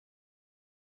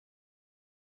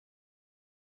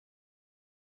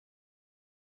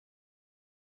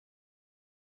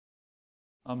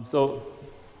So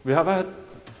we have had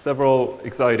several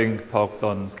exciting talks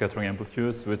on scattering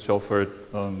amplitudes, which offered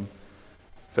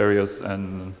various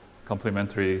and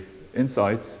complementary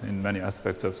insights in many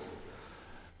aspects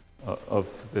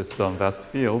of this vast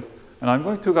field. And I'm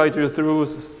going to guide you through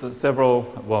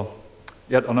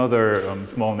yet another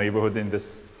small neighborhood in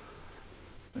this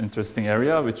interesting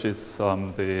area, which is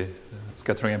the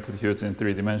scattering amplitudes in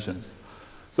 3 dimensions.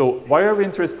 So why are we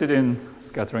interested in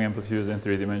scattering amplitudes in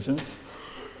 3 dimensions?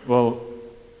 Well,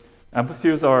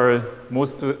 amplitudes are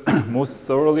most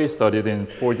thoroughly studied in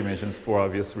 4 dimensions for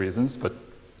obvious reasons, but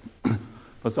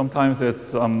sometimes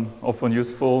it's often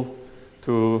useful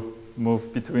to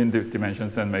move between the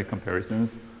dimensions and make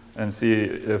comparisons and see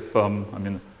if,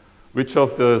 which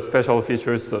of the special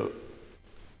features,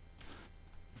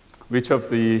 which of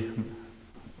the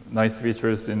nice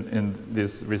features in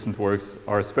these recent works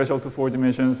are special to 4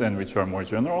 dimensions and which are more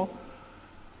general.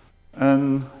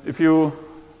 And if you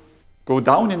go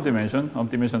down in dimension,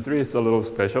 dimension 3 is a little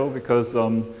special because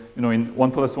in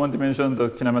 1+1 dimension, the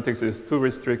kinematics is too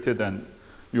restricted and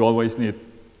you always need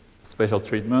special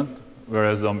treatment.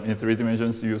 Whereas in 3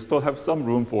 dimensions, you still have some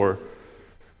room for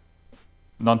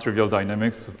non-trivial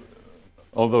dynamics,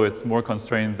 although it's more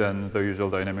constrained than the usual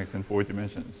dynamics in 4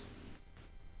 dimensions.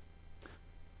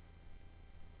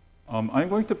 I'm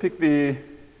going to pick the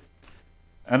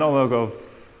analog of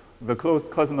the close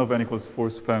cousin of n equals 4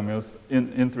 supermills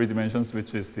in 3 dimensions,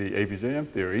 which is the ABJM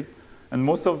theory. And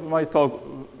most of my talk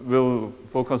will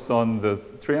focus on the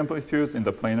 3 amplitudes in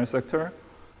the planar sector.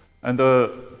 And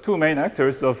the 2 main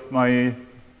actors of my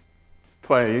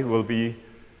play will be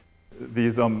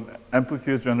these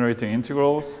amplitude generating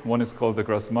integrals. One is called the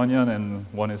Grassmannian, and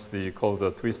one is called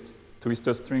the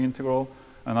twistor string integral.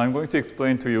 And I'm going to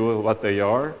explain to you what they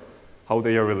are, how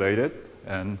they are related,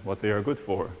 and what they are good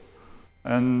for.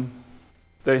 And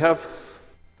they have,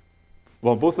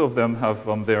 well, both of them have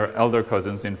their elder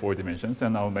cousins in 4 dimensions,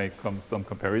 and I'll make some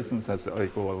comparisons as I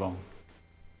go along.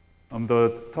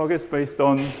 The talk is based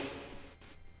on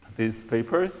these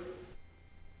papers,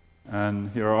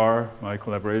 and here are my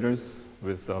collaborators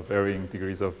with varying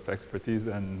degrees of expertise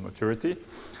and maturity.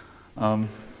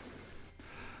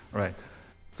 Right.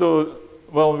 So,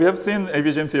 well, we have seen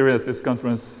ABGM theory at this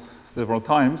conference several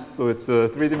times. So it's a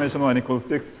 3-dimensional n equals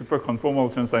 6 superconformal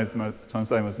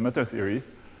Chern-Simons matter theory.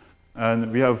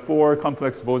 And we have 4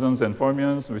 complex bosons and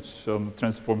fermions, which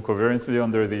transform covariantly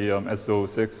under the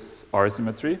SO6 R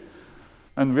symmetry.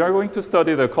 And we are going to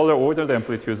study the color-ordered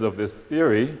amplitudes of this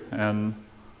theory. And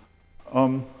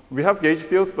we have gauge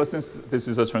fields, but since this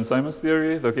is a Chern-Simons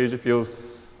theory, the gauge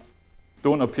fields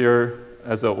don't appear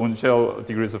as on-shell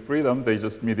degrees of freedom. They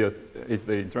just mediate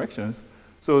the interactions.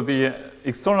 So the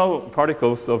external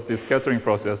particles of the scattering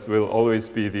process will always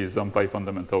be these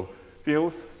bifundamental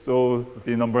fields. So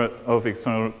the number of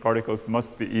external particles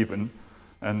must be even.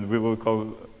 And we will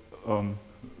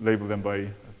label them by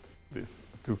this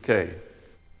 2K.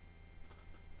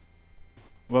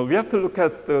 Well, we have to look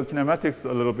at the kinematics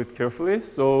a little bit carefully.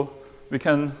 So we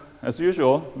can, as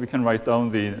usual, we can write down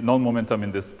the null momentum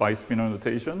in this bi-spinor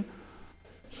notation.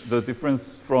 The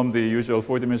difference from the usual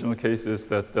 4-dimensional case is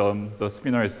that the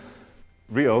spinor is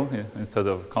real instead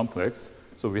of complex.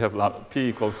 So we have p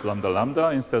equals lambda lambda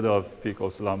instead of p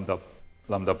equals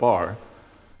lambda bar.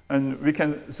 And we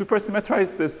can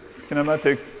supersymmetrize this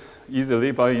kinematics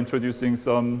easily by introducing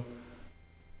some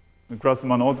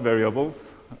Grassmann odd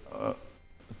variables,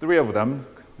 3 of them,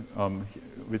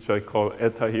 which I call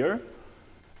eta here.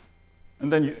 And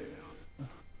then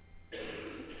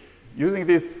using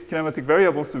these kinematic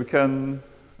variables, we can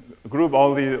group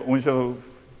all the on-shell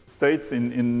states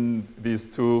in these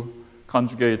 2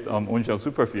 conjugate on-shell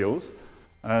superfields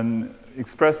and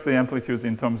express the amplitudes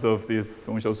in terms of these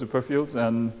on-shell superfields.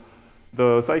 And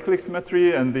the cyclic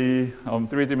symmetry and the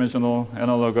 3-dimensional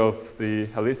analog of the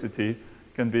helicity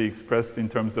can be expressed in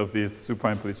terms of these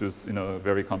superamplitudes in a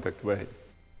very compact way.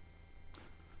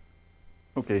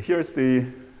 OK, here's the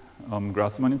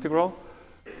Grassmann integral.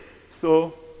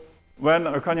 So when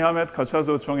Erkani Hamed,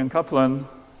 Kachazo, Chung, and Kaplan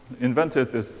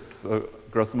invented this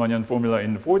Grassmannian formula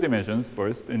in 4 dimensions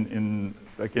first,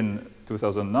 back in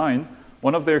 2009,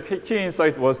 one of their key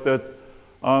insight was that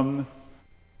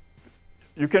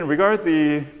you can regard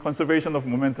the conservation of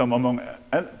momentum among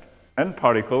n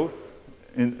particles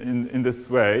in this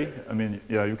way. I mean,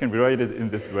 yeah, you can rewrite it in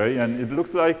this way. And it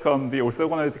looks like the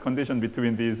orthogonality condition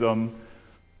between these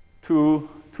two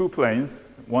planes,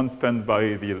 one spanned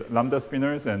by the lambda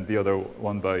spinors and the other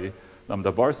one by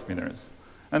lambda bar spinors.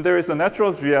 And there is a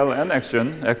natural GLN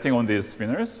action acting on these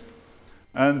spinors.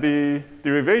 And the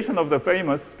derivation of the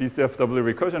famous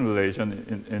BCFW recursion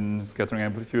relation in scattering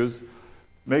amplitudes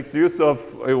makes use of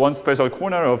one special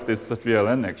corner of this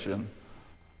GLN action.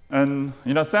 And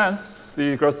in a sense,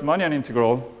 the Grassmannian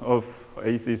integral of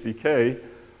ACCK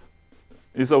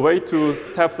is a way to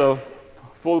tap the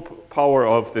full power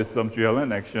of this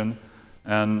GLN action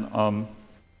and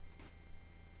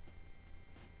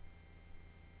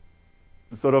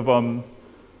sort of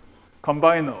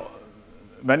combine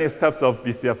many steps of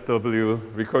BCFW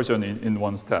recursion in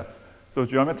one step. So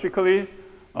geometrically,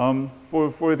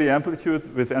 for the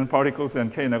amplitude with n particles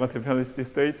and k negative helicity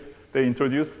states, they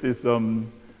introduce this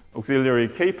auxiliary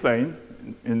k-plane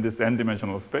in this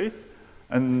n-dimensional space.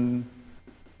 And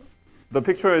the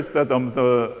picture is that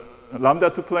the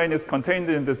lambda2 plane is contained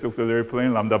in this auxiliary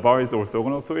plane, lambda bar is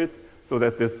orthogonal to it, so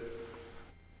that this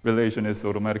relation is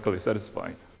automatically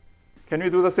satisfied. Can we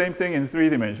do the same thing in 3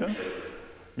 dimensions?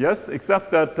 Yes,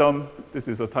 except that this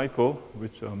is a typo,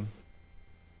 which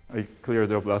I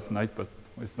cleared up last night, but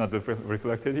it's not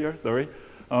reflected here, sorry.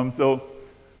 So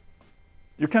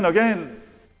you can again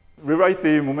rewrite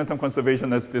the momentum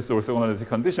conservation as this orthogonality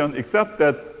condition, except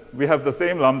that we have the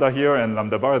same lambda here and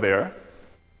lambda bar there.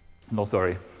 No,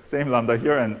 sorry, same lambda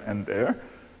here and there.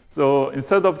 So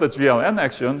instead of the GLN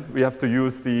action, we have to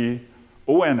use the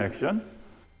ON action.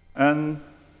 And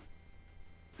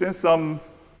since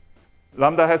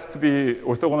lambda has to be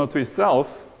orthogonal to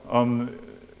itself,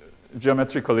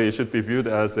 geometrically it should be viewed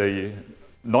as a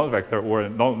null vector or a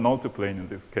null to plane in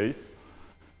this case.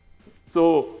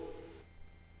 So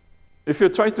if you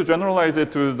try to generalize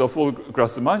it to the full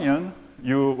Grassmannian,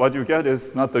 what you get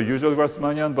is not the usual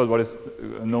Grassmannian, but what is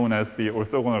known as the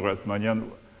orthogonal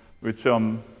Grassmannian, which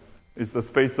is the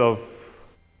space of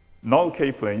null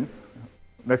k-planes,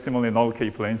 maximally null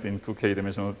k-planes in 2k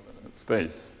dimensional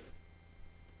space.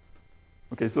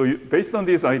 Okay, so based on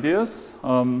these ideas,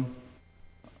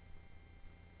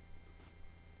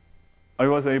 I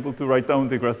was able to write down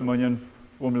the Grassmannian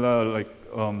formula like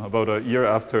about a year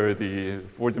after the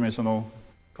 4-dimensional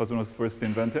cosmos was first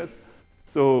invented.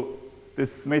 So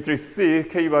this matrix C,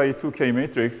 k by 2k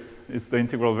matrix, is the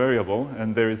integral variable,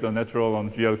 and there is a natural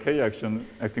GLK action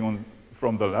acting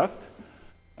from the left.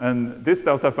 And this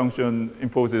delta function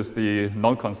imposes the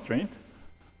null constraint.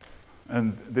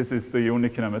 And this is the only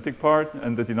kinematic part,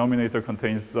 and the denominator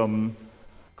contains some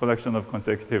collection of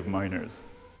consecutive minors.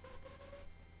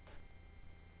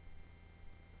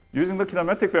 Using the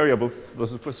kinematic variables, the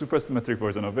supersymmetric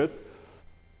version of it,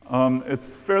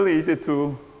 it's fairly easy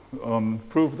to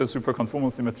prove the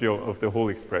superconformal symmetry of the whole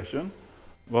expression.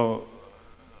 Well,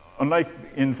 unlike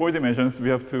in 4 dimensions, we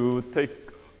have to take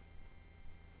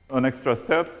an extra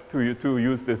step to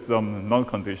use this null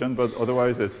condition, but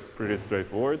otherwise it's pretty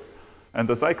straightforward. And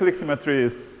the cyclic symmetry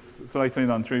is slightly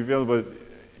non-trivial, but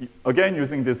again,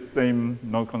 using this same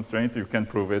null constraint, you can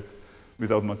prove it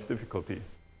without much difficulty.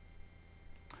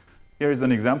 Here is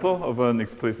an example of an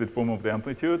explicit form of the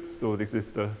amplitude. So this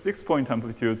is the 6-point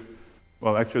amplitude.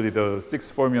 Well, actually, the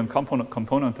 6 fermion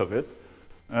component of it.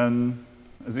 And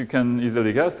as you can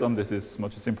easily guess, this is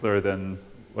much simpler than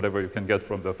whatever you can get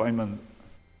from the Feynman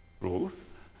rules.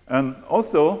 And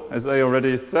also, as I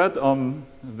already said,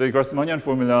 the Grassmannian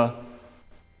formula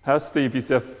has the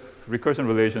BCF recursion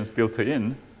relations built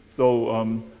in.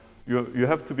 So you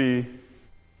have to be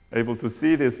able to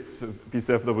see this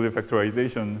BCFW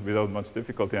factorization without much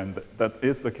difficulty, and that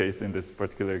is the case in this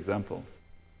particular example.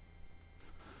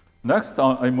 Next,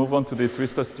 I move on to the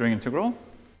twistor string integral.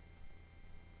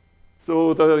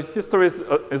 So the history is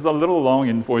a little long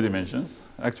in 4 dimensions.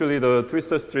 Actually, the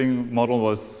twistor string model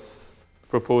was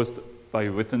proposed by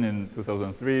Witten in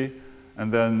 2003,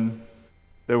 and then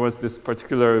there was this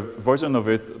particular version of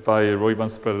it by Roy van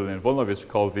Sperlen and Volovich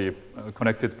called the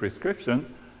connected prescription.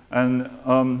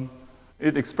 And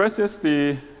it expresses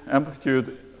the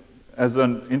amplitude as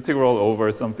an integral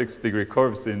over some fixed degree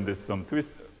curves in this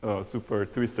super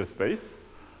twistor space.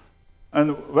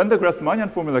 And when the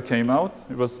Grassmannian formula came out,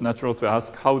 it was natural to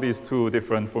ask how these 2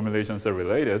 different formulations are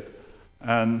related.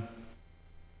 And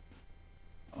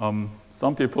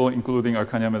some people, including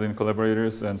Arkhanyamadin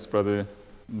collaborators and Sperlen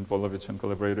and Volovich and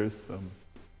collaborators,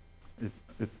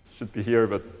 it should be here,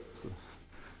 but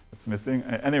it's missing.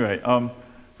 Anyway.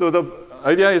 So the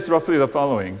idea is roughly the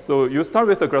following. So you start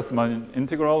with the Grassmannian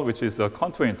integral, which is a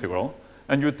contour integral,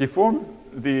 and you deform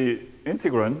the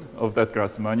integrand of that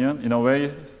Grassmannian in a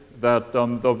way that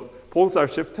the poles are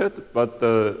shifted, but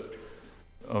the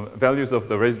values of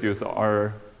the residues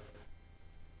are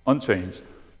unchanged.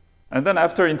 And then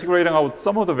after integrating out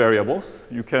some of the variables,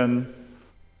 you can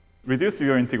reduce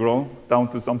your integral down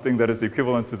to something that is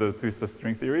equivalent to the twistor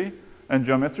string theory. And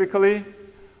geometrically,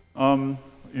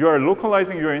 you are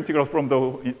localizing your integral from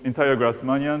the entire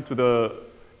Grassmannian to the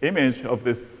image of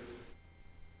this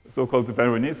so-called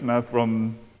Veronese map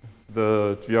from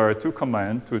the GR2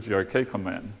 command to GRK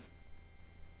command.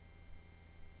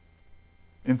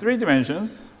 In 3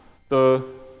 dimensions, the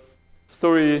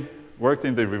story worked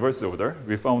in the reverse order.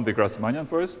 We found the Grassmannian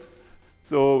first.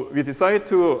 So we decided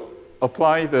to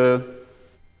apply the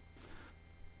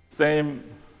same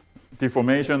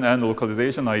deformation and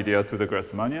localization idea to the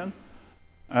Grassmannian.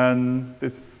 And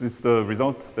this is the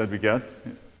result that we get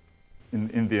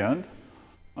in the end.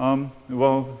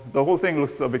 Well, the whole thing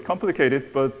looks a bit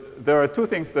complicated, but there are 2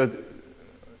 things that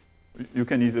you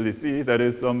can easily see. That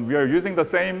is, we are using the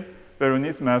same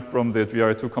Veronese map from the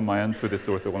GR2 command to this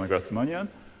orthogonal Grassmannian.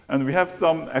 And we have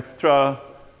some extra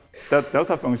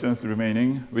delta functions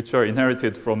remaining, which are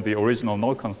inherited from the original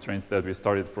null constraint that we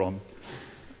started from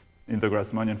in the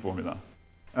Grassmannian formula.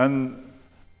 And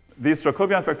these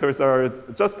Jacobian factors are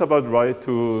just about right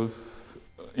to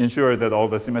ensure that all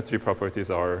the symmetry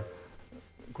properties are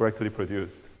correctly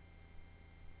produced.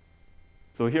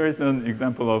 So here is an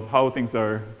example of how things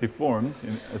are deformed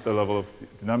at the level of the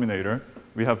denominator.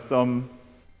 We have some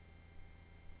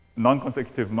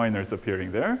non-consecutive minors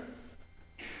appearing there.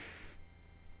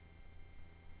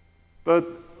 But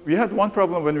we had one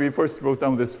problem when we first wrote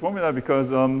down this formula, because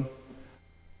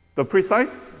the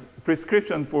precise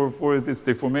prescription for this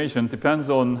deformation depends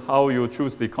on how you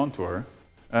choose the contour.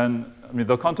 And I mean,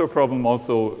 the contour problem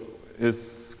also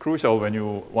is crucial when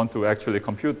you want to actually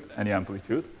compute any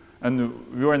amplitude. And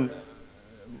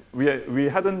we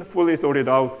hadn't fully sorted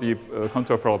out the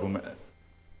contour problem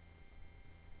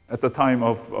at the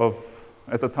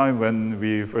time when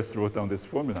we first wrote down this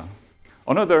formula.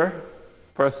 Another,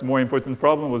 perhaps more important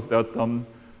problem was that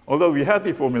although we had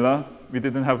the formula, we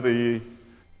didn't have the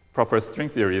proper string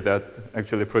theory that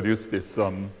actually produced this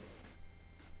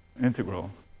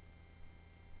integral.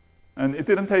 And it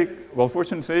didn't take, well,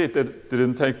 fortunately, it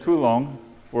didn't take too long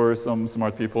for some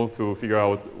smart people to figure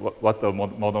out what the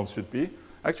models should be.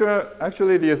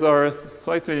 Actually, these are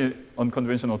slightly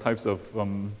unconventional types of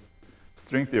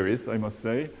string theories, I must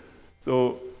say.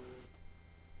 So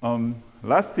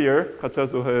last year,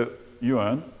 Kachazohe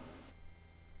Yuan,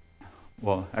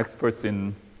 well, experts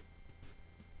in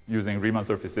using Riemann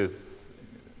surfaces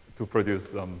to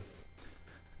produce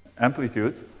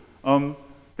amplitudes,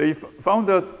 they found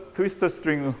a twistor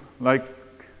string-like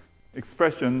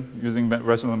expression using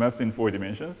rational maps in 4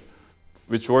 dimensions,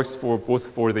 which works for both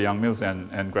for the Yang-Mills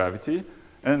and gravity.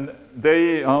 And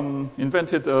they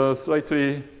invented a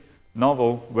slightly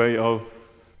novel way of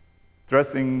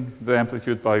dressing the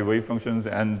amplitude by wave functions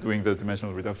and doing the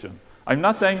dimensional reduction. I'm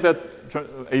not saying that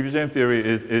ABGM theory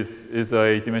is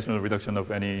a dimensional reduction of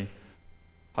any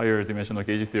higher dimensional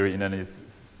gauge theory in any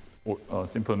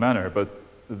simple manner, but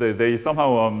they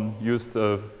somehow used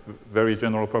very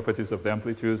general properties of the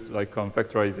amplitudes, like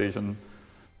factorization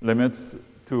limits,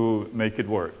 to make it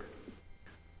work.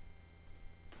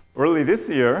 Early this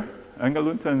year,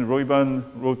 Engelund and Roiban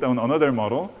wrote down another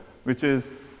model, which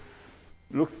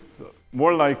looks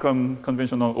more like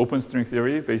conventional open string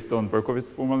theory based on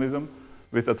Berkovitz formalism,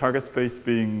 with the target space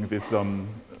being this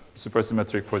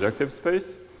supersymmetric projective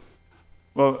space.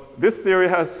 Well, this theory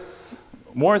has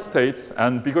more states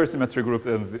and bigger symmetry group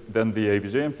than the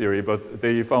ABGM theory, but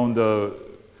they found a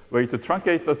way to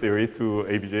truncate the theory to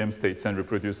ABGM states and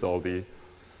reproduce all the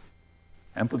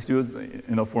amplitudes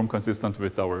in a form consistent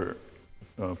with our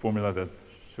formula that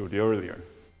showed you earlier.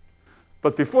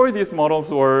 But before these models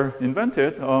were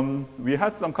invented, we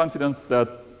had some confidence that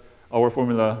our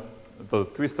formula, the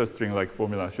twistor string-like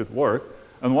formula, should work.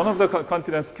 And one of the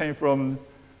confidence came from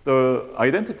the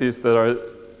identities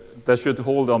that should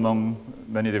hold among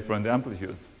many different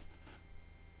amplitudes.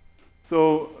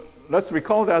 So let's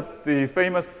recall that the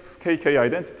famous KK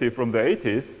identity from the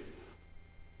 80s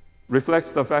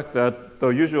reflects the fact that the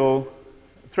usual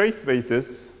trace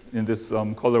spaces in this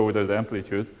color-ordered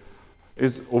amplitude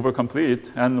is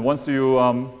overcomplete. And once you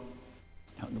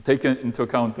take into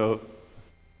account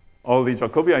all the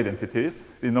Jacobi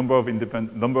identities, the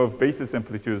number of basis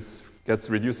amplitudes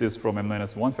reduces from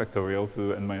n-1 factorial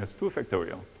to n-2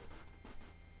 factorial.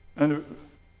 And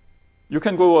you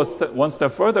can go one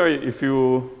step further if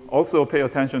you also pay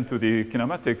attention to the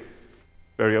kinematic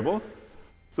variables.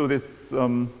 So this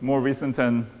more recent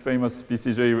and famous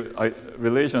BCJ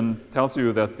relation tells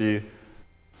you that the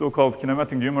so-called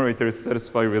kinematic numerators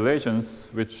satisfy relations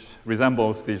which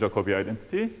resembles the Jacobi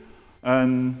identity.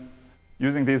 And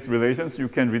using these relations, you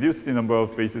can reduce the number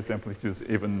of basis amplitudes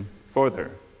even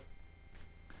further.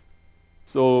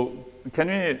 So can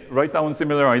we write down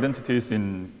similar identities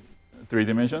in 3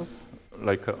 dimensions,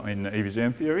 like in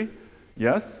ABGM theory?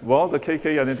 Yes. Well, the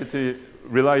KK identity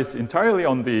relies entirely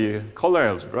on the color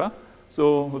algebra.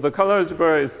 So the color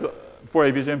algebra is, for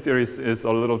ABGM theories is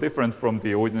a little different from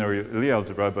the ordinary Lie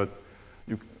algebra, but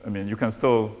you can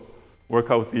still work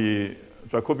out the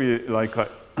Jacobi-like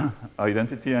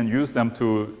identity and use them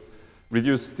to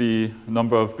reduce the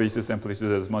number of basis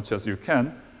amplitudes as much as you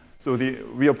can. So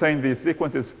we obtain these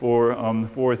sequences for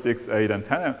 4, 6, 8, and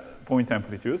 10 point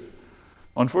amplitudes.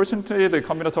 Unfortunately, the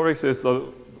combinatorics is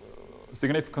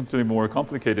significantly more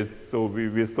complicated, so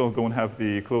we still don't have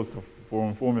the closed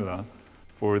form formula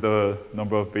for the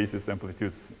number of basis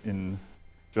amplitudes in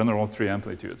general tree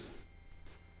amplitudes.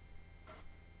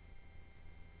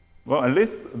 Well, at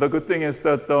least the good thing is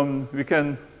that we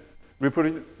can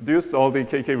reproduce all the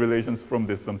KK relations from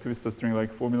this twistor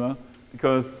string-like formula,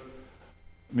 because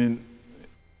in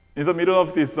the middle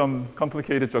of these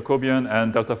complicated Jacobian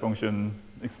and delta function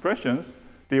expressions,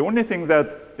 the only thing that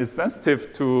is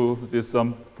sensitive to this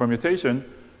permutation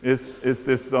is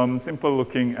this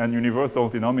simple-looking and universal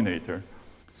denominator.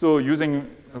 So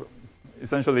using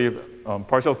essentially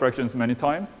partial fractions many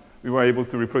times, we were able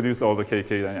to reproduce all the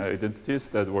KK identities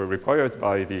that were required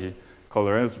by the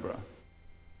color algebra.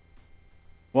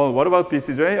 Well, what about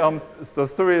BCJ? The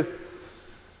story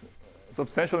is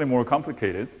substantially more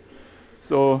complicated.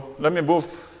 So let me move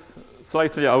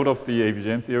slightly out of the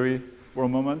ABGM theory for a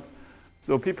moment.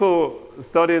 So people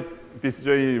studied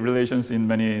BCJ relations in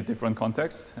many different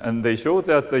contexts, and they showed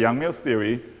that the Yang-Mills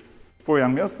theory, for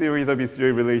Yang-Mills theory, the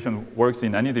BCJ relation works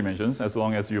in any dimensions as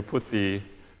long as you put the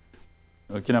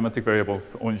kinematic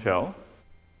variables on shell.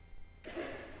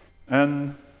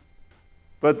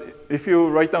 But if you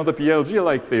write down the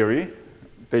BLG-like theory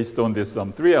based on this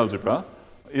 3 algebra,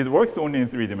 it works only in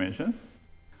 3 dimensions.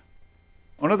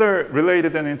 Another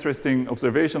related and interesting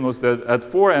observation was that at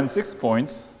 4 and 6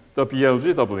 points, the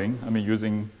BLG doubling,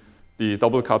 using the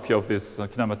double copy of these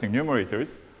kinematic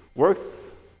numerators,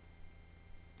 works.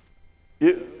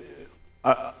 It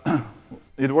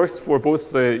works for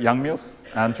both the Yang-Mills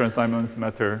and Chern-Simons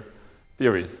matter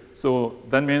theories. So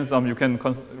that means you can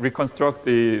reconstruct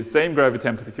the same gravity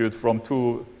amplitude from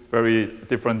 2 very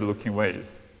different looking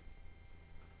ways.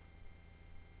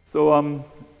 So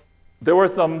there were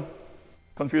some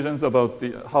confusions about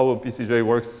how BCJ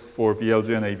works for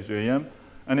BLG and ABGM.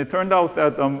 And it turned out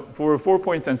that for 4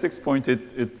 point and 6 point,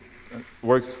 it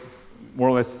works more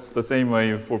or less the same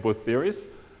way for both theories.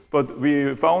 But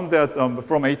we found that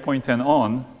from 8 point and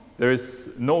on, there is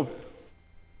no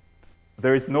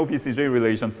BCJ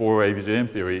relation for ABGM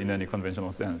theory in any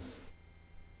conventional sense.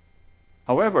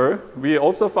 However, we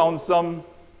also found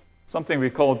something we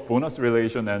called bonus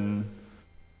relation and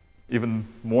even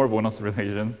more bonus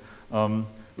relation,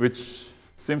 which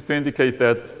seems to indicate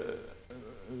that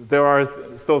there are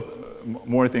still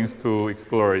more things to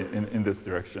explore in this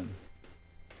direction.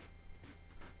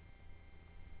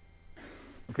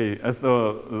 Okay, as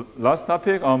the last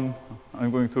topic, I'm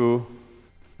going to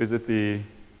visit the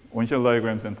on-shell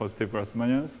diagrams and positive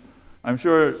Grassmannians. I'm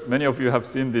sure many of you have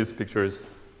seen these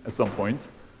pictures at some point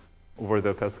over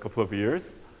the past couple of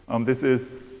years. This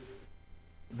is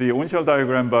the on-shell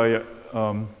diagram by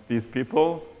these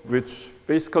people, which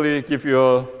basically give you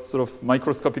a sort of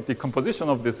microscopic decomposition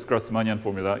of this Grassmannian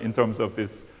formula in terms of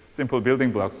these simple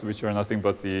building blocks, which are nothing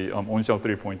but the on-shell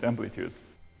 3-point amplitudes.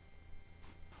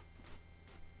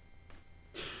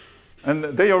 And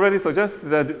they already suggest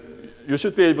that you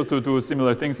should be able to do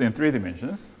similar things in 3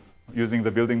 dimensions using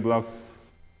the building blocks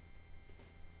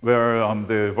where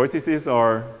the vertices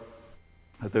are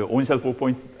the on-shell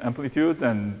 4-point amplitudes,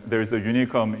 and there is a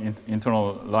unique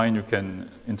internal line you can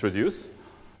introduce.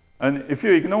 And if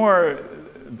you ignore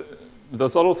the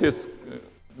subtleties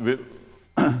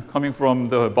coming from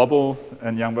the bubbles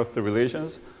and Yang-Baxter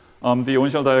relations, the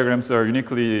on-shell diagrams are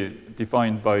uniquely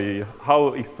defined by how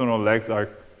external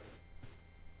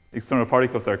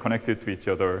particles are connected to each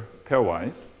other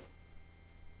pairwise.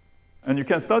 And you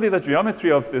can study the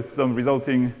geometry of this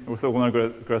resulting orthogonal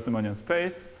Grassmannian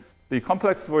space. The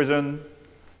complex version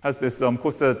has this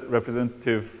coset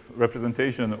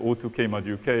representation O2k mod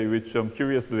UK, which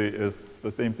curiously is the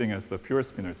same thing as the pure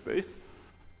spinor space.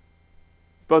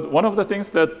 But one of the things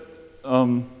that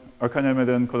Arkanyamed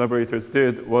and collaborators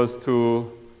did was to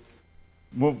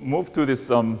move to this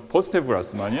positive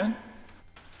Grassmannian,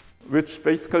 which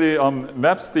basically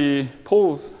maps the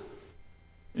poles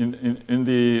in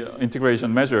the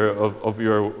integration measure of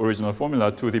your original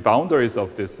formula to the boundaries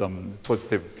of these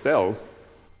positive cells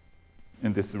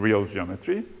in this real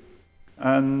geometry.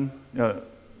 And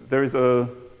there is a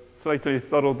slightly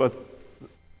subtle but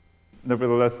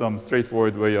nevertheless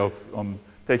straightforward way of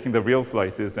taking the real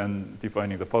slices and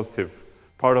defining the positive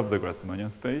part of the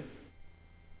Grassmannian space.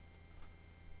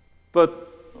 But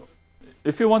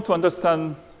if you want to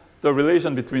understand the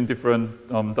relation between different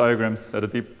diagrams at a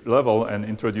deep level and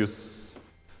introduce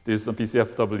these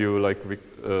PCFW-like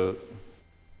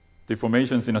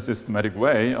deformations in a systematic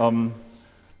way,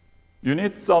 you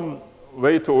need some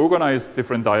way to organize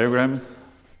different diagrams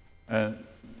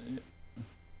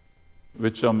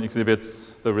which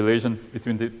exhibits the relation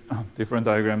between the different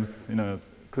diagrams in a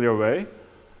clear way.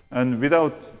 And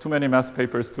without too many math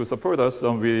papers to support us,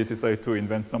 we decided to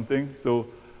invent something. So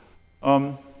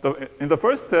in the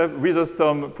first step, we just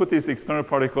put these external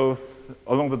particles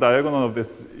along the diagonal of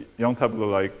this Young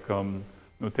tableau-like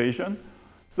notation.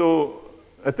 So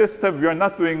at this step, we are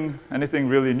not doing anything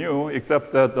really new,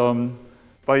 except that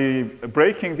by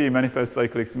breaking the manifest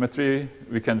cyclic symmetry,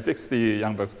 we can fix the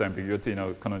Yang-Baxter ambiguity in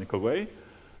a canonical way.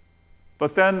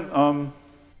 But then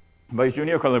my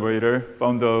junior collaborator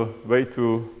found a way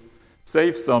to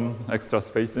save some extra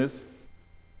spaces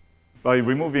by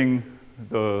removing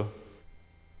the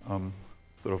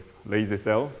sort of lazy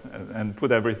cells and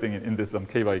put everything in this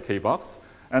K by K box.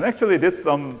 And actually, this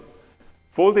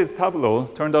folded tableau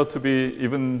turned out to be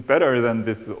even better than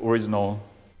this original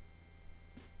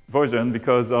version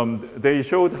because they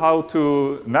showed how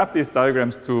to map these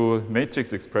diagrams to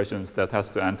matrix expressions that has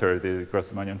to enter the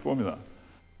Grassmannian formula.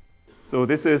 So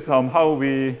this is how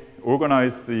we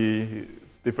organize the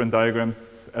different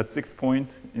diagrams at 6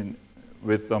 points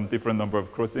with different number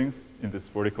of crossings in this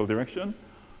vertical direction.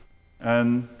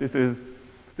 And this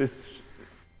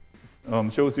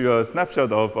shows you a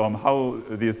snapshot of how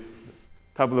this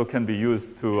tableau can be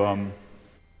used to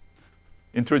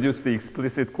introduce the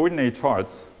explicit coordinate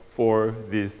charts for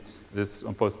this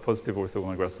positive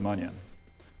orthogonal Grassmannian.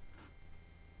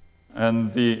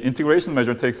 And the integration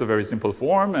measure takes a very simple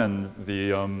form, and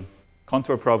the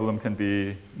contour problem can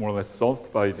be more or less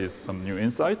solved by these new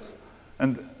insights.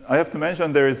 And I have to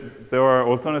mention there are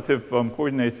alternative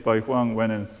coordinates by Huang,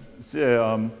 Wen, and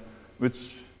Xie,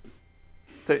 which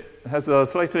has a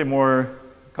slightly more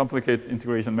complicated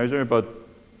integration measure, but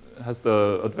has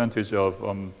the advantage of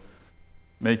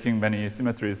making many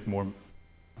symmetries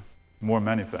more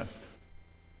manifest.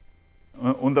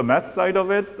 On the math side of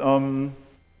it,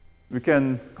 we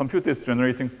can compute this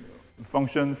generating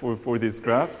function for these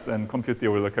graphs and compute the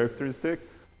Euler characteristic.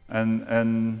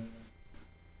 And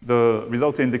the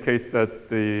result indicates that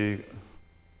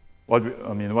what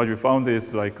we found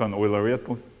is like an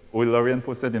Eulerian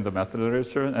poset in the math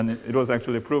literature, and it was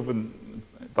actually proven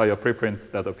by a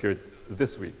preprint that appeared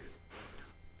this week.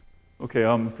 Okay,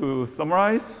 to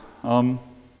summarize,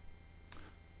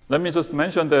 let me just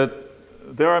mention that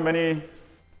there are many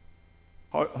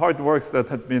hard works that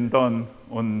had been done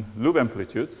on loop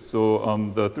amplitudes.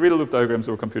 So the 3 loop diagrams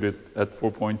were computed at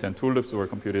 4 points, and 2 loops were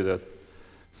computed at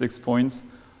 6 points.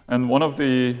 And one of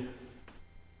the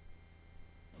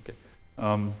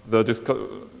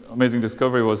amazing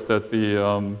discovery was that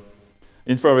the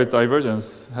infrared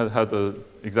divergence had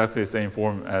exactly the same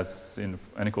form as in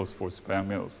n equals 4 super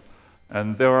Yang-Mills.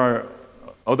 And there are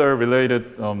other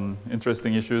related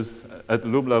interesting issues at the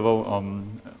loop level,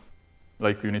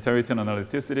 like unitarity and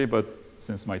analyticity, but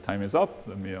since my time is up,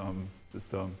 let me just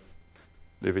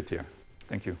leave it here.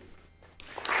 Thank you.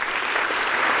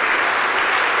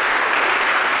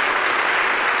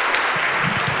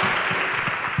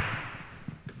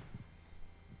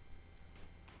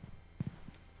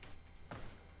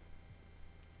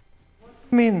 What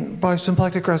do you mean by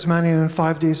symplectic Grassmannian in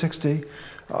 5D, 6D?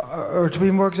 Or to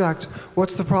be more exact,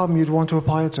 what's the problem you'd want to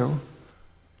apply it to?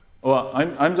 Well,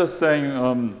 I'm just saying,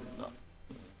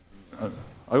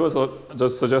 I was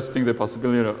just suggesting the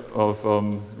possibility of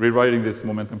rewriting this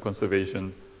momentum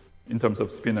conservation in terms of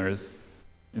spinors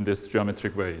in this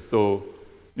geometric way. So,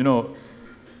 you know,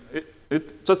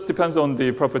 it just depends on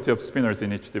the property of spinors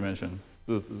in each dimension.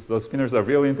 The spinors are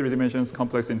real in 3 dimensions,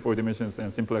 complex in 4 dimensions,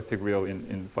 and symplectic real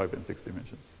in 5 and 6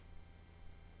 dimensions.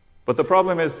 But the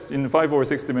problem is in 5 or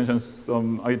 6 dimensions,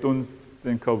 I don't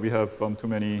think we have too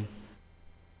many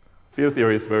field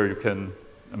theories where you can,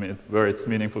 where it's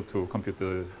meaningful to compute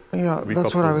the. Yeah,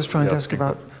 that's what I was trying to ask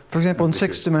about. For example, in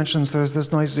 6 dimensions, there's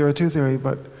this nice 0-2 theory,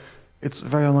 but it's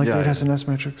very unlikely it has an S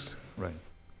matrix. Right.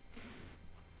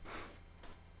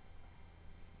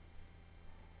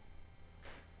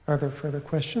 Are there further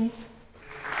questions?